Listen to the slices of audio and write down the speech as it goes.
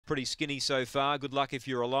pretty skinny so far. Good luck if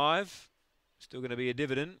you're alive. Still going to be a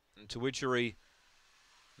dividend. And to Witchery,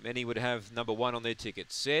 many would have number 1 on their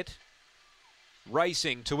ticket. Set.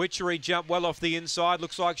 Racing. To Witchery jump well off the inside.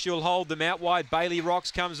 Looks like she'll hold them out wide. Bailey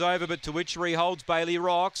Rocks comes over, but To Witchery holds Bailey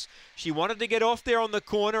Rocks. She wanted to get off there on the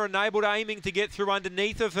corner, enabled Aiming to get through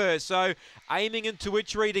underneath of her. So Aiming and To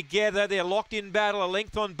Witchery together. They're locked in battle. A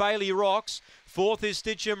length on Bailey Rocks. 4th is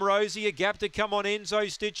Stitchem Rosie. A gap to come on Enzo.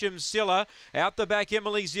 Stitchem Silla. Out the back,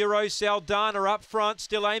 Emily Zero. Saldana up front.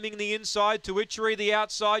 Still aiming the inside. To Witchery the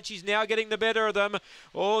outside. She's now getting the better of them.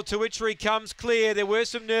 Oh, To Witchery comes clear. There were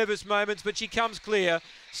some nervous moments, but she comes clear.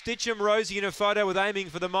 Stitchem Rosie in a photo with Aiming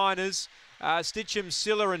for the Miners. Stitchem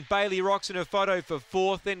Silla and Bailey Rocks in a photo for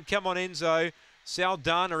 4th. Then come on Enzo.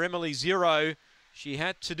 Saldana, Emily Zero. She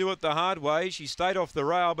had to do it the hard way. She stayed off the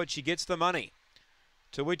rail, but she gets the money.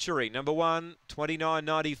 To Witchery, number 1,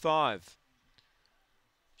 $29.95.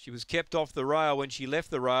 She was kept off the rail when she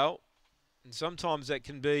left the rail, and sometimes that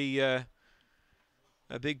can be a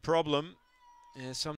big problem.